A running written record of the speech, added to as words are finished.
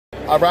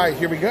All right,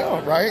 here we go,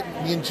 right?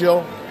 Me and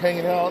Jill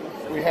hanging out.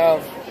 We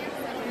have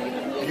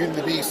Beauty and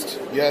the Beast,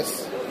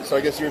 yes? So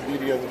I guess you're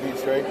Beauty and the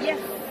Beast, right? Yeah.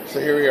 So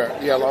here we are.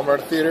 Yeah, La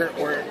Mirada Theater.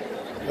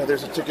 No,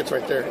 there's the tickets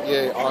right there.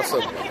 Yay,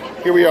 awesome.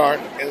 Here we are,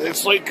 and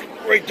it's like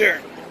right there.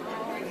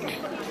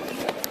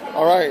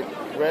 All right,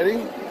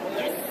 ready?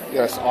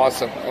 Yes,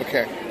 awesome.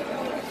 Okay.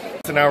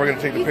 So now we're going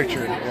to take the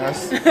picture,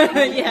 yes?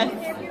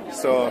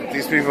 Yes. So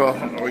these people,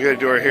 we're going to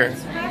do it here.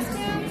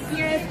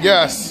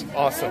 Yes,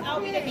 awesome.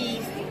 I'll be the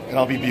Beast. And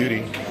I'll be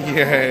Beauty.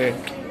 Yay.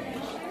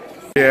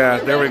 Yeah,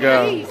 there we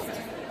go.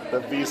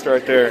 The Beast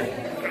right there.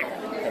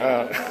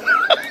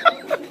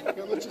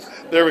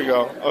 There we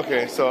go.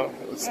 Okay, so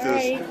let's do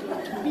this.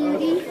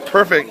 Beauty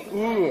Perfect.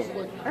 Ooh.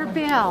 or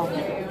Belle?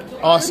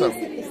 Awesome.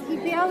 Is he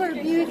Belle or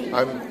Beauty?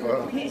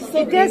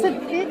 It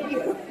doesn't fit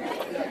you.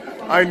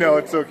 I know,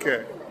 it's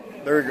okay.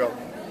 There we go.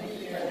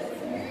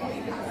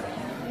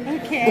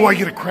 Okay. Oh, I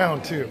get a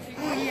crown too.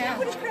 Yeah.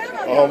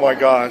 Oh my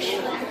gosh.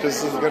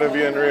 This is going to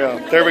be unreal.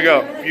 There we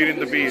go. Beauty and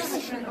the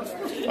Beast.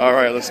 All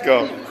right, let's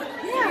go.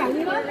 Yeah,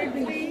 we love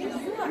the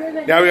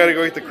Beast. Now we got to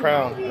go get the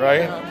crown,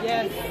 right?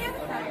 Yes.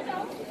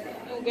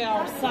 We'll get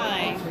our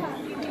sign.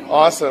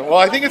 Awesome. Well,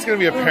 I think it's going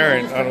to be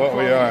apparent on what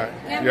we are.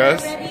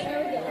 Yes?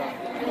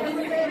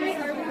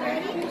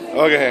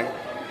 Okay.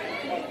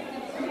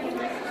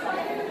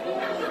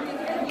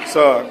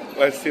 So,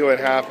 let's see what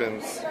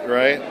happens,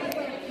 right?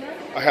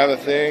 I have a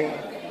thing.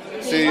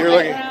 See, you're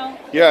looking.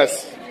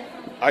 Yes.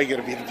 I get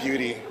to be the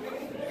Beauty.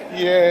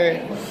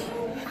 Yay.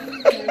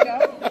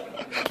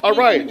 All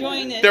right.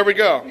 There we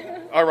go.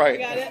 All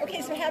right.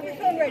 Okay, so have your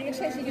phone ready.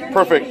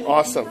 Perfect.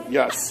 Awesome.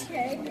 Yes.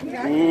 Okay.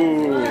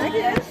 Ooh.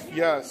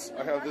 Yes,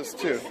 I have this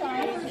too.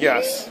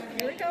 Yes.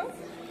 Here we go.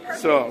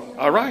 So,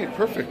 all right.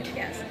 Perfect.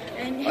 Yes.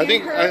 And I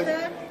think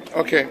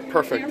okay,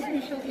 perfect.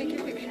 she'll take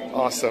your picture.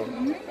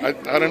 Awesome. I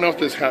don't know if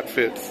this hat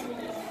fits.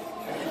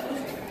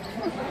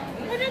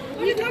 What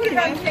are you talking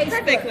about?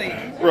 Perfectly.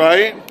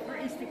 Right? Or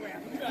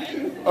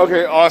Instagram.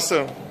 Okay,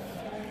 awesome.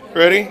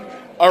 Ready?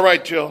 All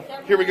right, Jill.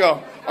 Here we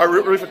go. All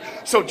right,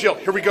 so, Jill,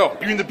 here we go.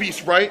 Beauty and the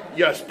Beast, right?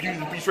 Yes, Beauty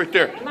and the Beast right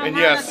there. And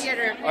yes,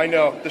 I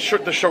know. The show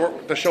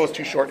is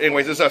too short.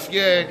 Anyways, it's us.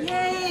 Yay.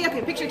 Yay.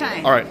 Okay, picture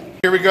time. All right.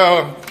 Here we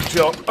go,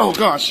 Jill. Oh,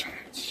 gosh.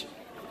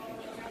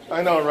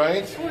 I know,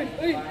 right?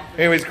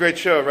 Anyways, great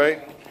show,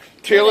 right?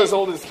 Tale as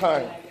old as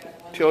time.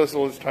 Tale as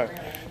old as time.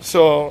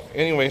 So,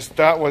 anyways,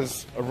 that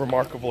was a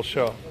remarkable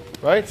show,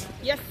 right?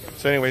 Yes.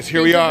 So, anyways,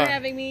 here we are. Thank you for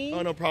having me.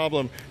 Oh, no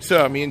problem.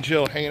 So, me and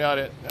Jill hanging out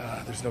at,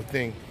 there's no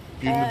thing,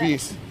 Beauty and the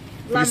Beast.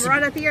 La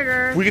Mirada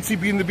Theater. We could see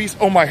Beauty and the Beast.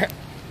 Oh, my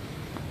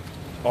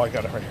Oh, I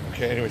got it right here.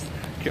 Okay, anyways.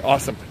 Okay,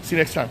 awesome. See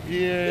you next time.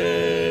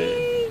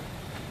 Yay.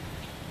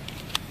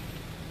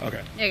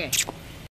 Okay.